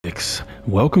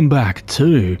Welcome back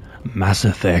to Mass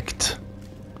Effect.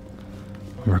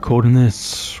 I'm recording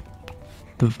this.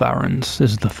 The Varens.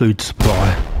 This is the food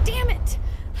supply. Damn it!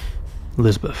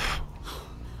 Elizabeth.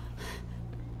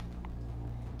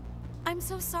 I'm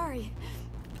so sorry.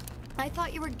 I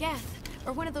thought you were Geth,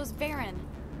 or one of those Varen.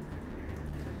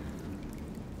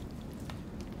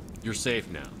 You're safe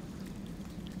now.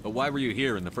 But why were you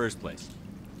here in the first place?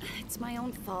 It's my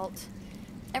own fault.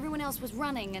 Everyone else was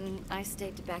running, and I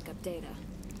stayed to back up data.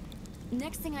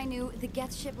 Next thing I knew, the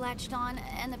Geth ship latched on,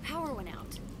 and the power went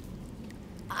out.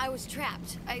 I was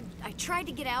trapped. I tried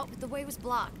to get out, but the way was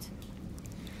blocked.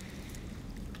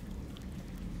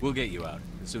 We'll get you out,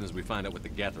 as soon as we find out what the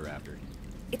Geth are after.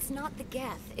 It's not the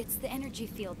Geth, it's the energy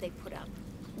field they put up.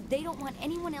 They don't want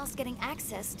anyone else getting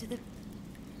access to the...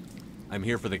 I'm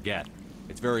here for the Geth.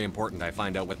 It's very important I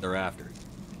find out what they're after.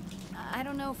 I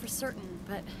don't know for certain,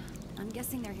 but I'm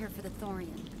guessing they're here for the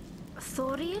Thorian.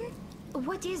 Thorian?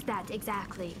 What is that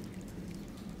exactly?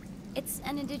 It's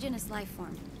an indigenous life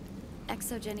form.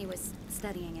 Exogeny was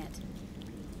studying it.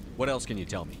 What else can you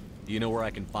tell me? Do you know where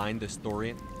I can find this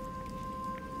Thorian?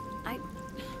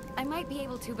 I might be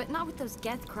able to, but not with those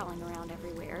Geth crawling around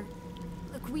everywhere.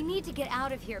 Look, we need to get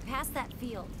out of here, past that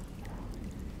field.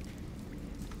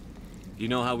 Do you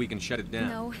know how we can shut it down?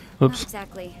 No, Oops. not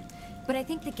exactly. But I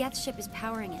think the Geth ship is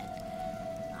powering it.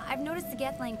 I've noticed the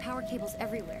Geth laying power cables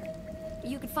everywhere.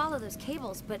 You could follow those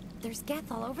cables, but there's Geth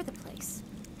all over the place.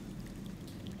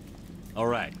 All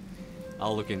right.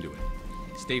 I'll look into it.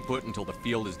 Stay put until the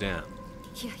field is down.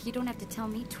 Yeah, you don't have to tell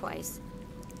me twice.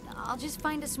 I'll just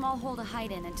find a small hole to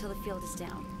hide in until the field is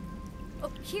down.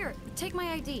 Oh, here, take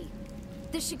my ID.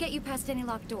 This should get you past any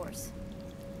locked doors.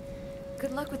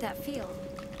 Good luck with that field.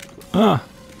 Ah.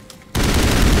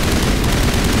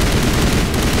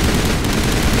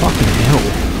 Fucking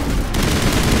hell.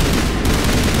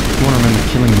 You want to remember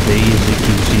killing bees, it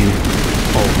gives you,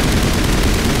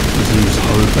 Zeus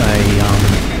Hope,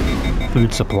 a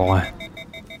food supply.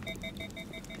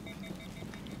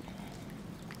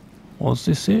 Was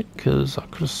this it? Because I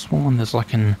could have sworn there's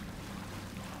like an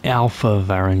alpha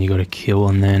Varen you gotta kill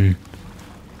and then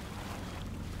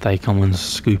they come and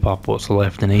scoop up what's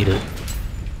left and eat it.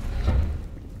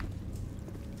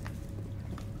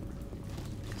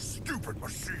 Stupid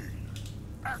machine!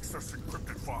 Access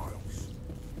encrypted files.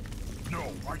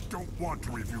 No, I don't want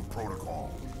to review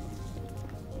protocol.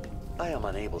 I am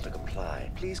unable to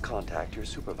comply. Please contact your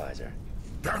supervisor.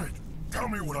 Damn it! Tell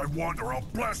me what I want or I'll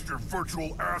blast your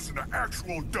virtual ass into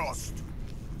actual dust!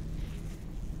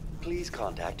 Please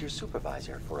contact your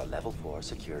supervisor for a level 4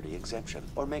 security exemption,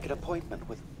 or make an appointment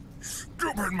with...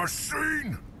 Stupid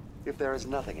machine! If there is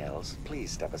nothing else, please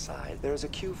step aside. There is a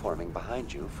queue forming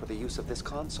behind you for the use of this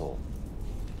console.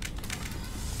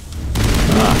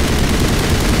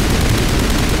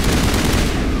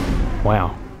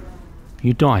 Wow.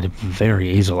 You died very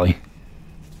easily.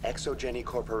 Exogeny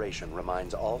Corporation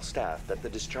reminds all staff that the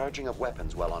discharging of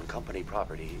weapons while on company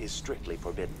property is strictly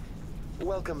forbidden.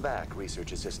 Welcome back,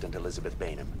 Research Assistant Elizabeth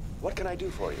Bainham. What can I do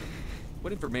for you?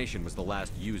 What information was the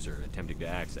last user attempting to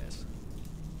access?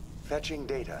 Fetching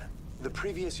data. The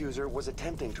previous user was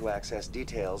attempting to access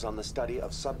details on the study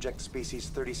of subject species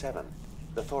 37,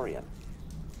 the Thorian.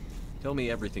 Tell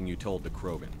me everything you told the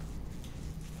Krogan.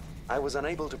 I was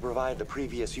unable to provide the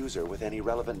previous user with any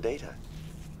relevant data.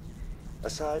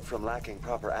 Aside from lacking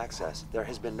proper access, there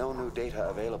has been no new data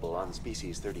available on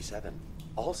Species 37.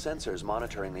 All sensors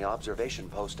monitoring the observation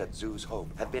post at Zeus Hope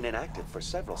have been inactive for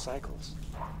several cycles.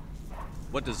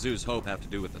 What does Zeus Hope have to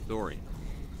do with the Thorian?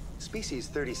 Species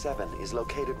 37 is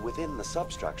located within the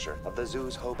substructure of the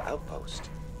Zeus Hope outpost.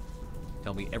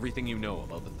 Tell me everything you know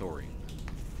about the Thorian.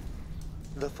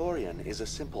 The Thorian is a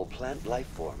simple plant life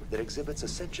form that exhibits a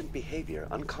sentient behavior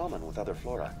uncommon with other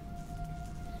flora.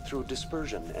 Through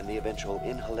dispersion and the eventual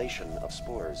inhalation of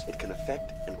spores, it can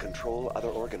affect and control other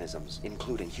organisms,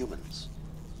 including humans.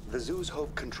 The Zeus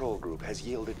Hope control group has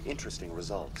yielded interesting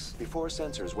results. Before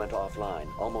sensors went offline,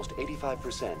 almost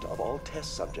 85% of all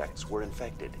test subjects were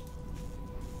infected.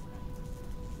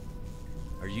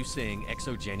 Are you saying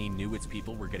Exogeny knew its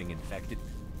people were getting infected?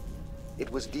 It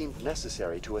was deemed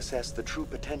necessary to assess the true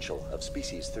potential of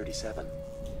Species 37.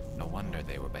 No wonder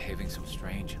they were behaving so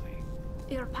strangely.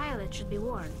 Your pilot should be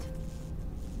warned.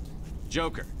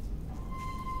 Joker!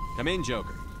 Come in,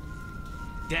 Joker.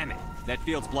 Damn it! That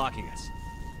field's blocking us.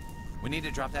 We need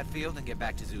to drop that field and get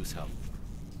back to Zeus Hope.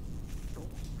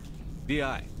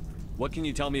 VI, what can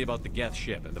you tell me about the Geth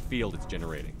ship and the field it's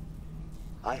generating?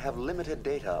 I have limited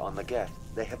data on the Geth.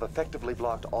 They have effectively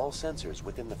blocked all sensors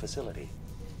within the facility.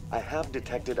 I have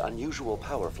detected unusual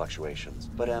power fluctuations,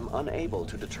 but am unable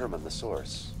to determine the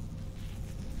source.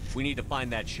 We need to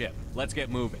find that ship. Let's get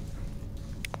moving.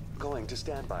 Going to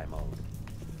standby mode.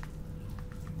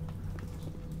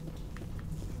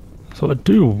 So I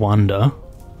do wonder.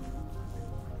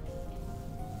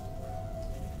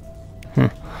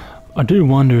 I do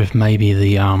wonder if maybe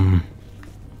the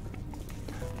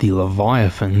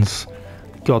Leviathans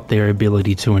got their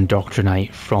ability to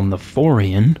indoctrinate from the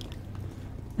Thorian,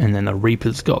 and then the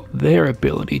Reapers got their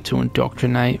ability to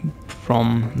indoctrinate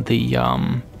from the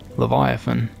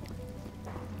Leviathan.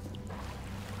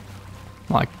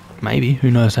 Like, maybe, who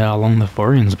knows how long the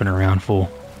Thorian's been around for.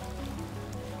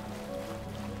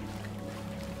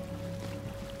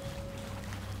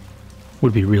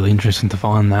 Would be really interesting to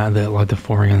find that like the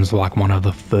Thorian's like one of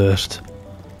the first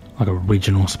like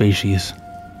original species.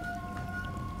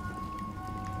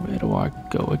 Where do I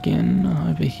go again?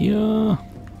 Over here?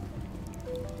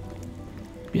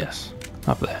 Yes,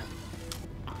 up there.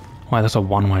 Wait, that's a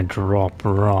one-way drop,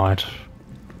 right.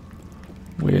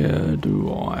 Where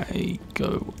do I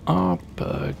go up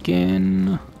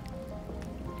again?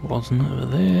 Wasn't over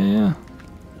there.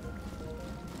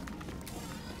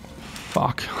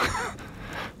 Fuck.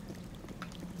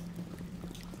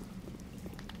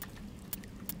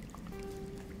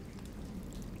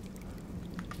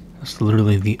 That's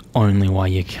literally the only way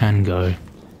you can go.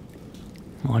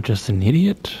 Am I just an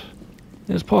idiot?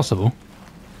 It's possible.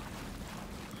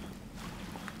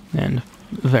 And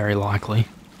very likely.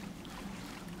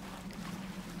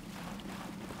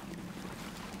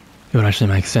 It would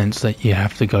actually make sense that you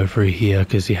have to go through here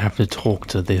because you have to talk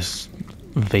to this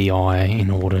VI in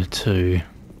order to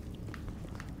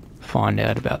find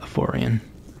out about the Thorian.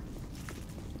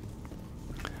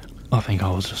 I think I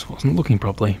wasn't looking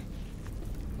properly.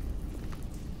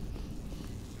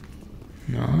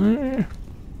 No.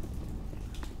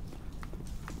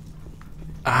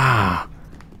 Ah.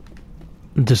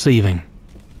 Deceiving.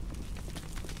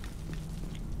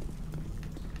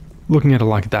 Looking at it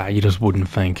like that, you just wouldn't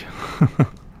think.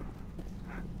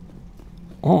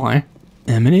 I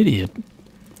am an idiot.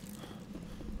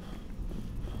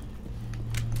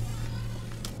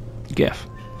 Geff.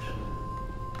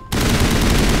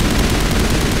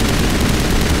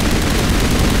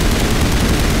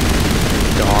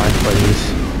 Die, please.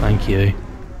 Thank you.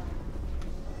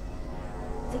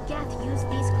 The Geth use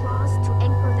these claws to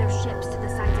anchor their ships to the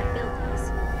sides of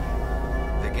buildings.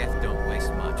 The Geth don't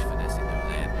waste much finessing their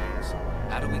landings.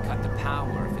 How do we cut the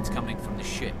power if it's coming from the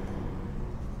ship?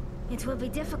 It will be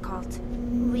difficult.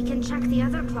 We can check the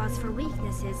other claws for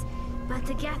weaknesses, but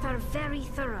the Geth are very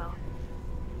thorough.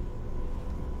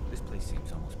 This place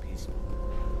seems almost peaceful.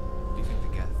 Do you think the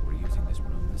Geth were using this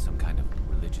room as some kind of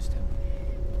religious temple?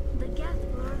 The Geth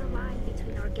blur the line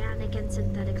between organic and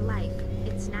synthetic life.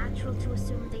 It's natural to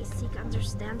assume they seek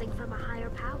understanding from a higher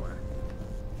power.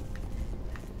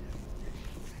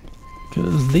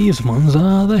 Because these ones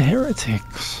are the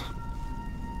heretics.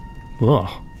 Ugh.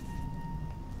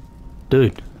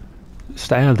 Dude,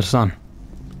 stay out of the sun.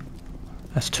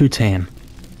 That's too tan.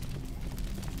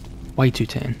 Way too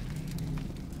tan.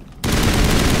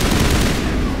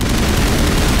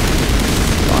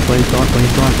 Die please, die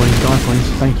please, die please, die please.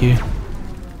 Thank you.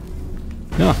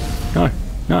 No, no,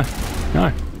 no,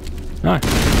 no, no.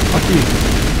 Fuck you.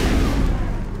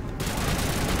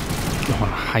 God,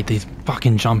 I hate these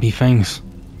fucking jumpy things.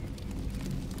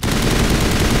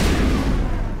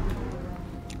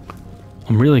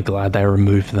 I'm really glad they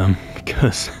removed them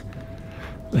because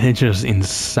they're just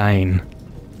insane.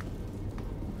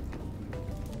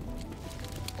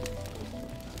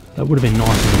 That would have been nice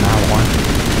as an ally.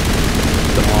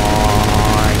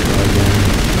 Die, Krogan.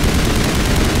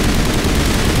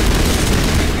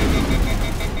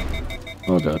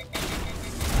 Oh god.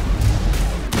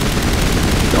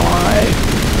 Die!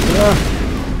 Ugh.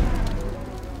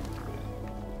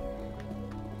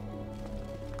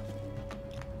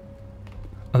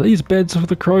 Are these beds for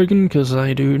the Krogan? Because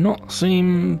they do not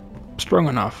seem strong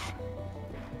enough.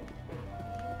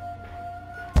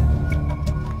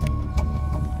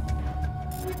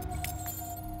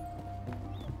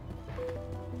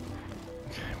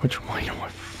 Okay, which way do I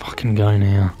fucking go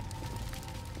now?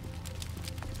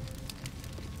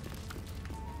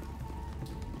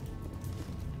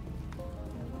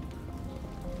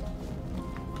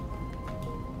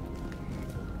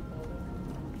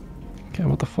 Okay,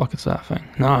 what the fuck is that thing?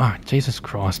 Nah, Jesus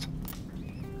Christ.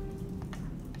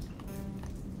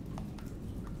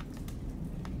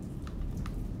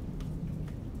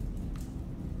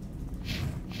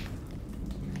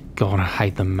 God, I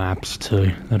hate the maps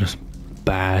too. They're just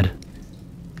bad.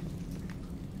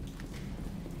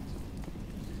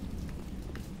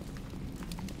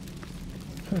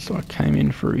 Okay, so I came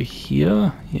in through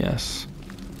here. Yes.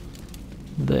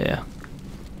 there.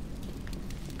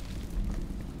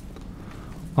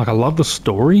 Like, I love the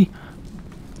story,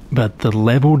 but the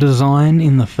level design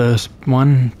in the first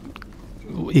one,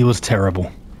 it was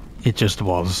terrible. It just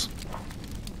was.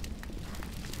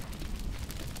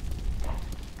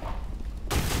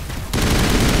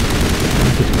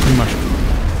 Pretty much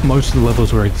most of the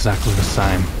levels were exactly the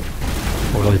same,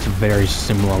 or at least very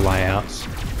similar layouts.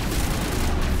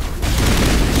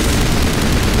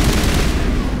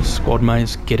 Squad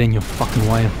mates get in your fucking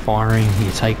way of firing, you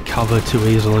take cover too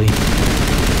easily.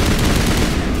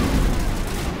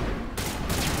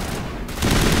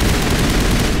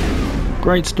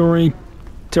 Great story,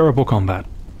 terrible combat.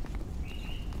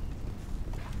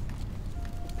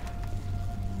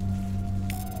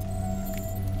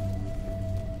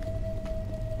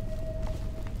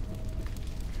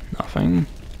 Nothing.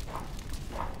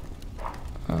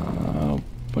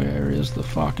 Where is the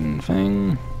fucking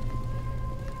thing?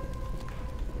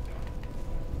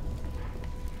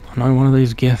 I know one of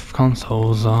these Geth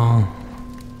consoles are...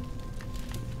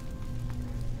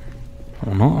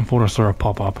 Or not, I thought I saw a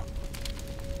pop-up.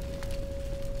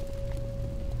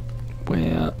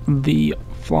 Where the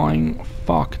flying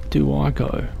fuck do I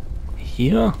go?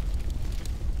 Here?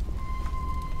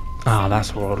 Ah,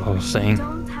 that's what I was saying.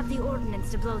 Don't have the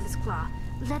ordnance to blow this claw.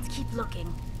 Let's keep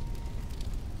looking.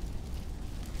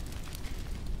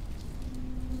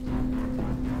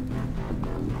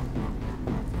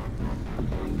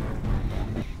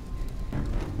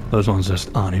 Those ones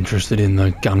just aren't interested in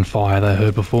the gunfire they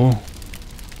heard before.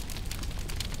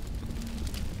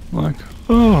 Like,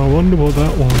 oh, I wonder what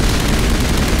that was.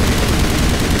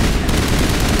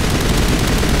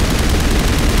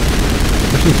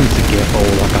 Especially since the Geth are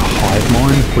like a hive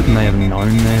mind, wouldn't they have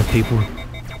known their people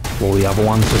while the other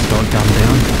ones just got gunned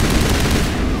down?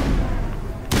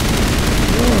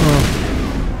 Oh,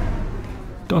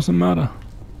 doesn't matter.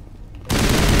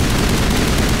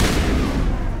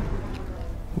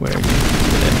 Where are you?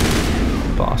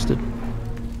 There, bastard.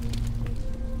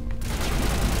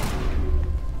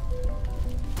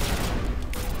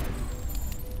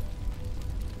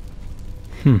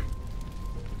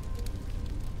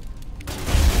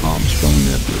 Armstrong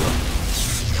Nebula.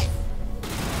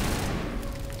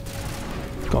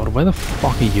 God, where the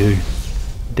fuck are you?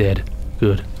 Dead.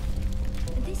 Good.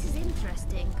 This is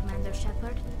interesting, Commander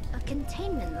Shepard. A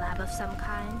containment lab of some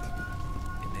kind.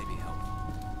 It may be helpful.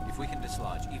 If we can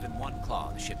dislodge even one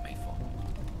claw, the ship may fall.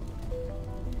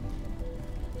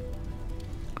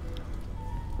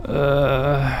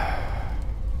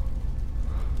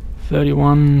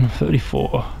 31,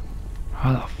 34.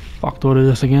 How the fuck do I do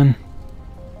this again?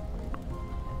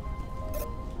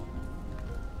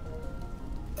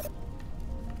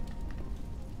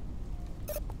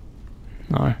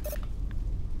 No.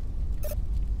 Is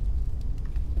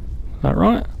that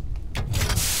right?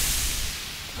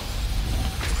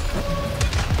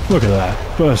 Look at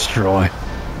that. First try.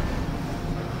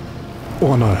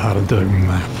 I know how to do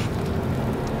math.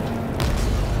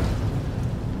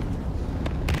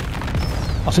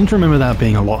 I seem to remember that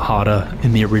being a lot harder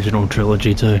in the original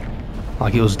trilogy too.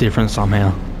 Like it was different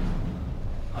somehow.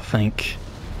 I think.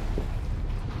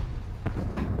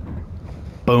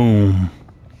 Boom.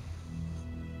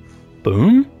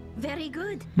 Boom? Very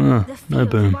good. Ah, The no field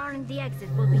boom. barring the exit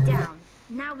will be down.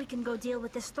 Now we can go deal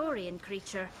with the Storian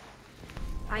creature.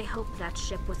 I hope that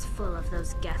ship was full of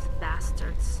those Geth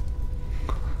bastards.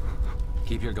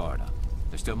 Keep your guard up.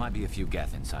 There still might be a few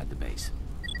Geth inside the base.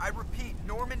 I repeat,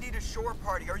 Normandy to shore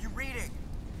party. Are you reading?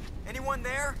 Anyone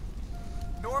there?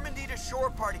 Normandy to shore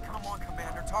party. Come on,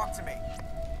 Commander. Talk to me.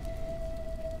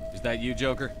 Is that you,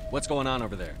 Joker? What's going on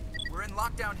over there? We're in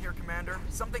lockdown here, Commander.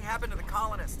 Something happened to the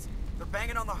colonists. They're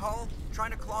banging on the hull, trying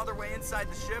to claw their way inside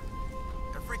the ship.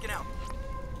 They're freaking out.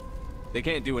 They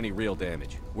can't do any real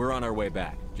damage. We're on our way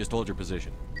back. Just hold your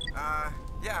position.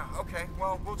 Yeah, okay.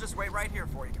 Well, we'll just wait right here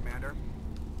for you, Commander.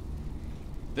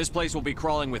 This place will be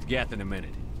crawling with Geth in a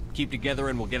minute. Keep together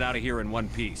and we'll get out of here in one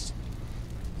piece.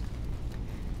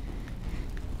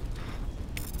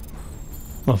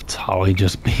 Love Tali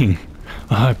just being...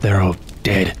 I hope they're all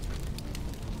dead.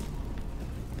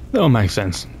 That'll make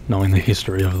sense, knowing the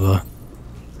history of the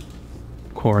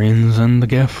Quarians and the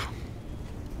Geth.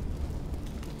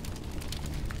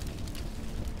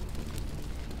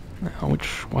 Now,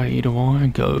 which way do I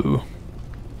go?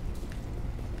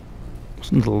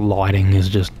 The lighting is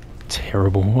just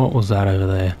terrible. What was that over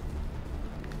there?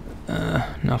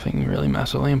 Nothing really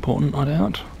massively important, I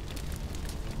doubt.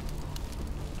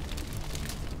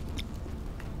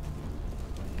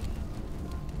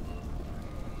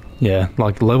 Yeah,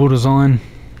 like level design,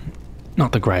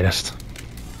 not the greatest.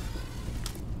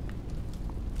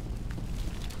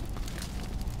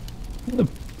 The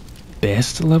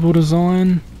best level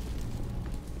design?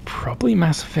 Probably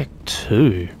Mass Effect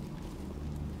 2.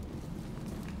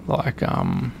 Like,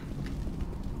 oh,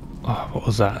 what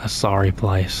was that? Asari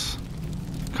place.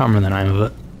 Can't remember the name of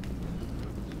it.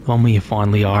 The one where you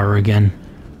find Liara again.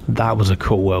 That was a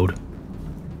cool world.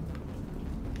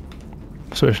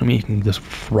 Especially when you can just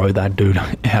throw that dude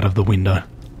out of the window.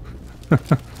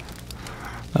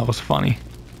 That was funny.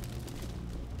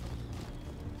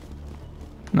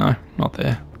 No, not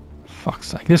there. Fuck's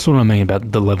sake. This is what I mean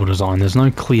about the level design. There's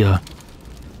no clear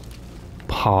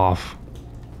path.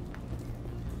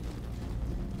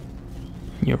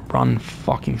 You run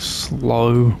fucking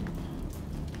slow.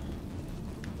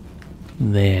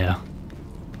 There.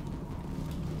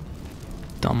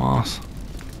 Dumbass.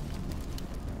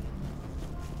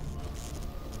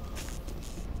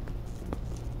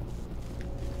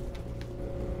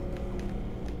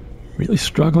 Really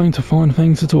struggling to find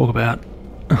things to talk about.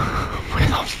 Where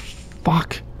the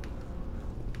fuck?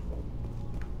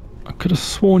 I could have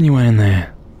sworn you went in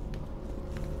there.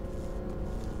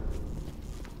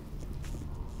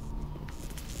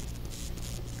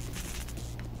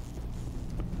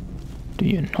 Do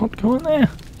you not go in there?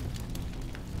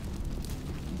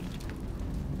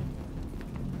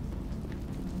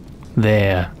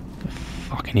 There. You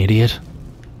fucking idiot.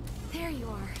 There you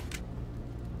are.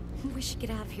 We should get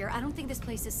out of here. I don't think this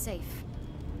place is safe.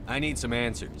 I need some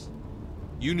answers.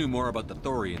 You knew more about the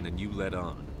Thorian than you let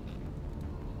on.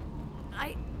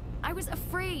 I was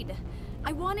afraid.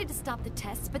 I wanted to stop the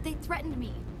tests, but they threatened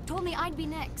me. Told me I'd be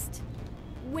next.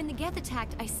 When the Geth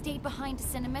attacked, I stayed behind to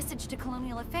send a message to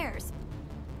Colonial Affairs.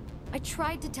 I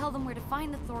tried to tell them where to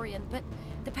find the Thorian, but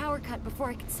the power cut before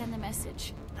I could send the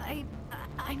message. I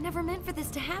never meant for this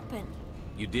to happen.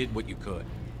 You did what you could.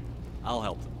 I'll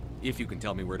help them, if you can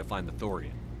tell me where to find the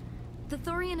Thorian. The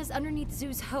Thorian is underneath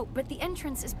Zoo's Hope, but the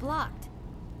entrance is blocked.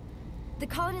 The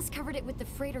colonists covered it with the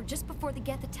freighter just before the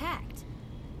Geth attacked.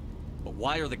 But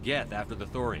why are the Geth after the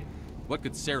Thorian? What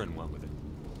could Saren want with it?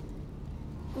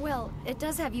 Well, it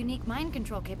does have unique mind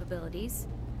control capabilities.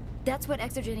 That's what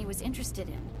Exogeny was interested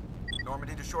in.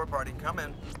 Normandy to shore party, come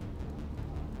in.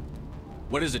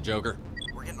 What is it, Joker?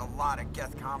 We're getting a lot of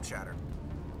Geth comm chatter.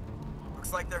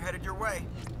 Looks like they're headed your way.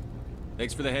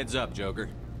 Thanks for the heads up, Joker.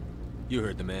 You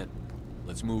heard the man.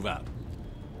 Let's move out.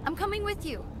 I'm coming with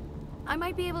you. I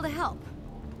might be able to help.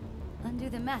 Undo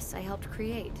the mess I helped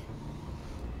create.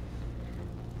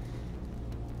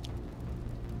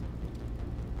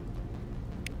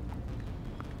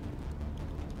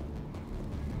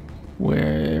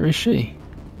 Where is she?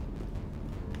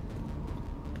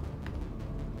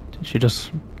 Did she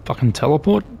just fucking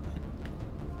teleport?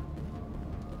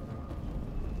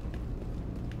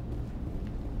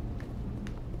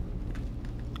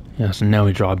 Yeah, so now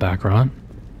we drive back, right?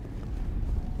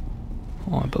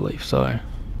 Oh, I believe so.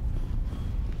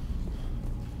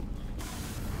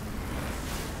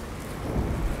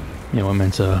 Yeah, we're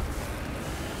meant to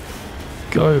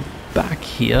go back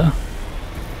here.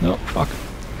 No, fuck.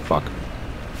 Fuck.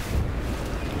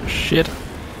 Shit.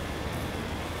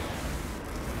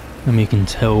 And we can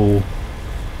tell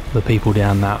the people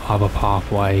down that other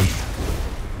pathway.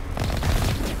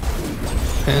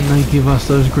 And they give us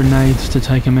those grenades to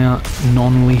take them out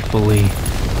non-lethally.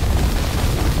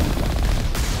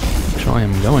 Which I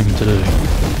am going to do.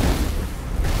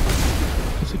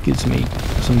 Because it gives me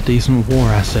some decent war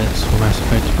assets for Mass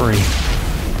Effect 3.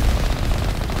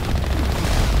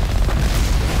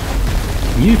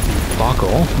 You fuck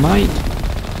off, mate.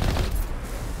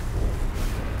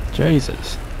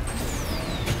 Jesus.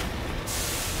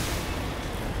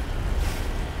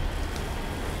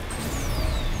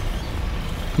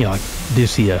 Yeah, like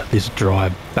this here, this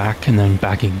drive back and then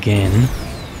back again.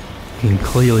 You can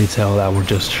clearly tell that we're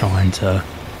just trying to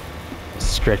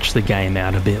stretch the game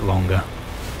out a bit longer.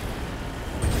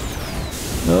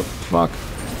 Oh, fuck.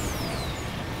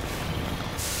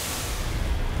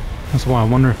 That's why I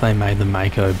wonder if they made the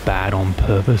Mako bad on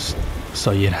purpose,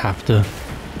 so you'd have to...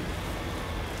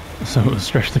 so it would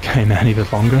stretch the game out even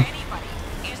longer.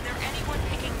 Is there anyone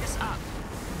picking this up?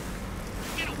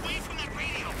 Get away from that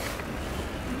radio!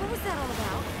 What was that all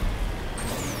about?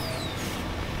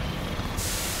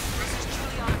 This is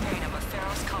Juliana Dana with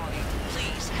Pharaoh's Colony.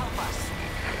 Please help us.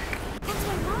 That's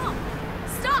my mom!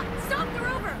 Stop! Stop the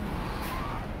rover!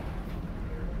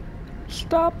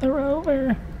 Stop the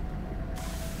rover!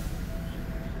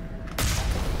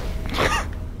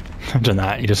 Imagine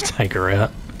that, you just take her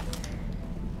out.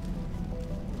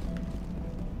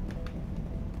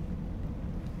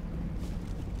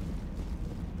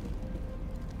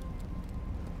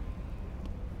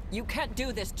 You can't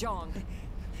do this, John.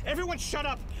 Everyone shut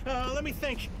up! Let me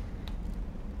think.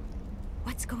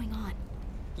 What's going on?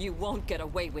 You won't get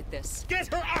away with this. Get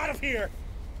her out of here!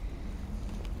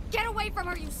 Get away from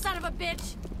her, you son of a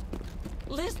bitch!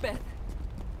 Lisbeth!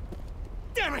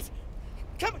 Damn it!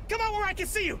 Come out where I can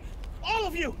see you! All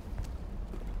of you!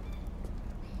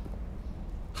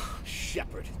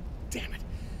 Shepard. Damn it.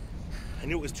 I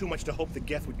knew it was too much to hope the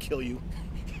Geth would kill you.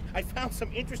 I found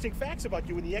some interesting facts about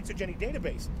you in the exogenic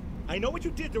database. I know what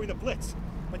you did during the Blitz,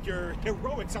 but your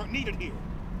heroics aren't needed here.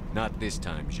 Not this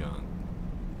time, Jean.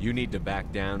 You need to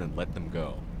back down and let them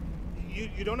go.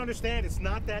 You don't understand. It's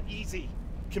not that easy.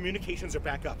 Communications are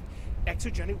back up.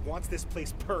 Exogenic wants this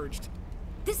place purged.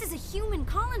 This is a human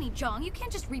colony, Jong. You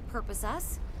can't just repurpose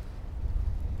us.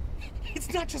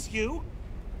 It's not just you.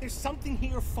 There's something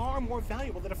here far more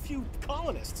valuable than a few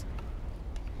colonists.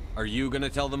 Are you gonna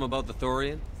tell them about the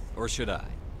Thorian? Or should I?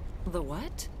 The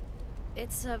what?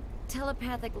 It's a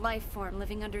telepathic life form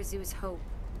living under Zoo's hope.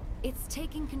 It's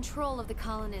taking control of the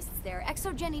colonists there.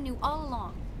 Exogeny knew all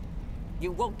along.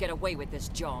 You won't get away with this,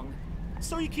 Jong.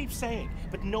 So you keep saying,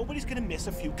 but nobody's gonna miss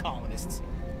a few colonists.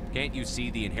 Can't you see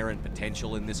the inherent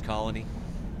potential in this colony?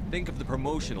 Think of the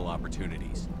promotional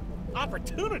opportunities.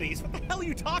 Opportunities? What the hell are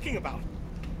you talking about?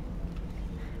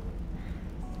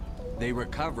 They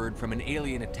recovered from an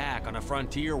alien attack on a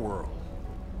frontier world.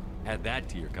 Add that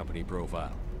to your company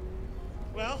profile.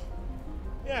 Well,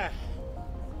 yeah.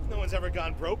 No one's ever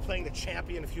gone broke playing the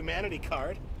champion of humanity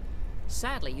card.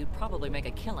 Sadly, you'd probably make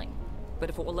a killing. But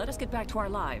if it will let us get back to our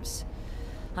lives,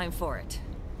 I'm for it.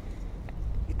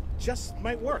 It just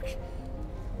might work.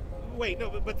 Wait,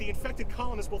 no, but the infected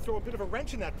colonists will throw a bit of a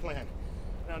wrench in that plan.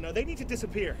 No, they need to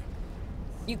disappear.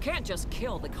 You can't just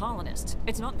kill the colonists.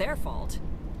 It's not their fault.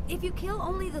 If you kill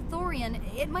only the Thorian,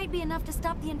 it might be enough to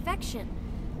stop the infection.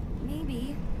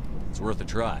 Maybe. It's worth a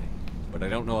try, but I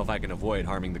don't know if I can avoid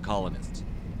harming the colonists.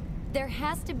 There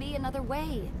has to be another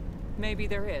way. Maybe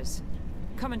there is.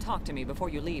 Come and talk to me before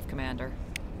you leave, Commander.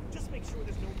 Just make sure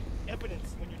there's no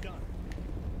evidence when you're done.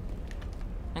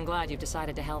 I'm glad you've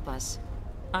decided to help us.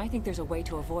 I think there's a way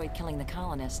to avoid killing the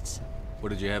colonists. What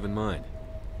did you have in mind?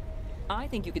 I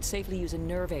think you could safely use a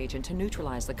nerve agent to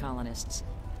neutralize the colonists.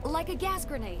 Like a gas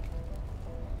grenade.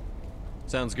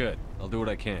 Sounds good. I'll do what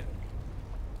I can.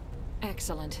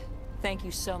 Excellent. Thank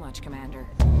you so much, Commander.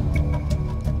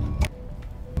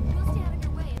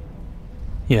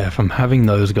 Yeah, from having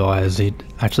those guys, it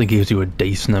actually gives you a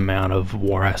decent amount of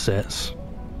war assets.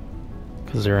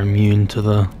 Because they're immune to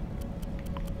the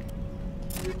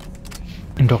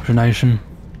indoctrination.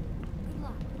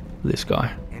 This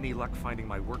guy. Any luck finding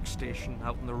my workstation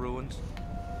out in the ruins?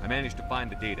 I managed to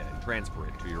find the data and transfer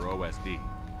it to your OSD.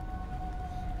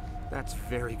 That's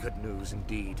very good news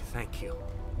indeed, thank you.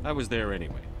 I was there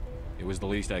anyway. It was the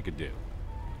least I could do.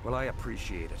 Well, I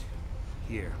appreciate it.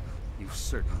 Here, you've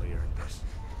certainly earned this.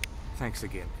 Thanks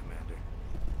again,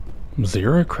 Commander.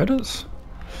 0 credits?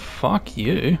 Fuck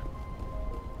you.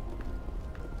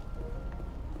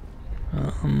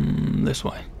 This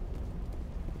way.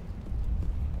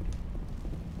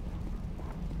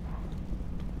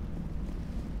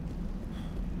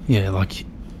 Yeah, like...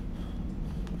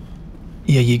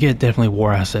 Yeah, you get definitely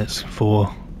war assets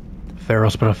for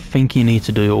Feros, but I think you need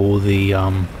to do all the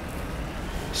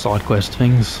side quest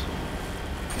things.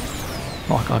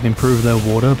 Like, I've improved their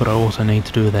water, but I also need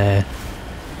to do their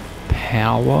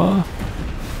power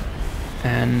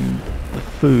and the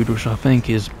food, which I think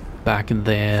is back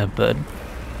there, but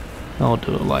I'll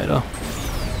do it later.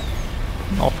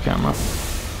 Off camera.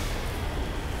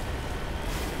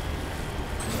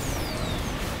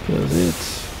 Because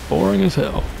it's boring as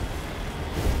hell.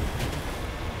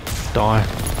 Die.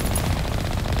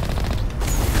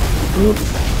 Oop.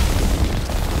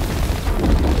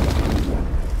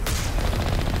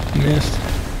 Missed.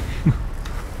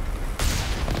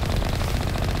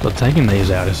 But taking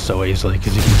these out is so easily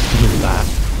because you can do that.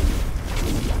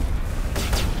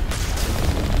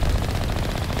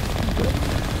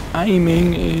 But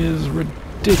aiming is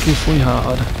ridiculously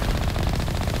hard.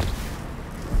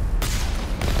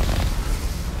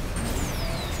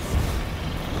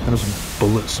 Those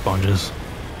bullet sponges.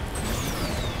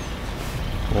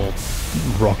 Or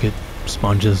rocket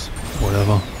sponges,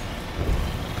 whatever.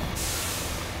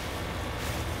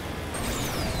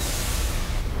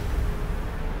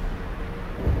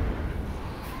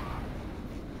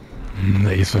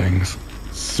 These things.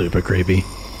 Super creepy.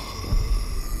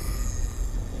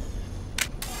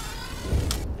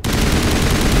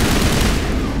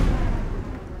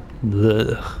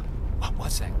 Ugh. What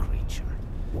was that creature?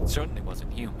 It certainly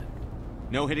wasn't human.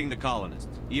 No hitting the colonists,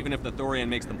 even if the Thorian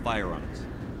makes them fire on us.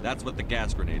 That's what the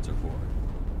gas grenades are for.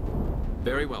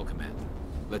 Very well, Commander.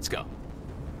 Let's go.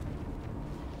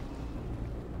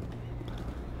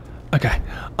 Okay,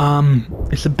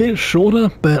 it's a bit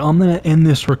shorter, but I'm going to end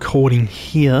this recording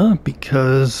here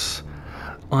because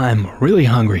I'm really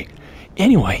hungry.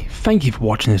 Anyway, thank you for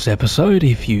watching this episode.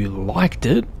 If you liked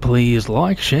it, please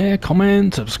like, share,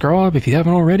 comment, subscribe if you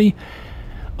haven't already.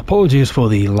 Apologies for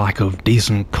the lack of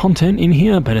decent content in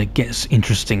here, but it gets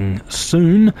interesting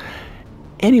soon.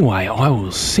 Anyway, I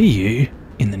will see you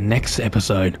in the next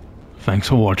episode. Thanks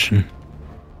for watching.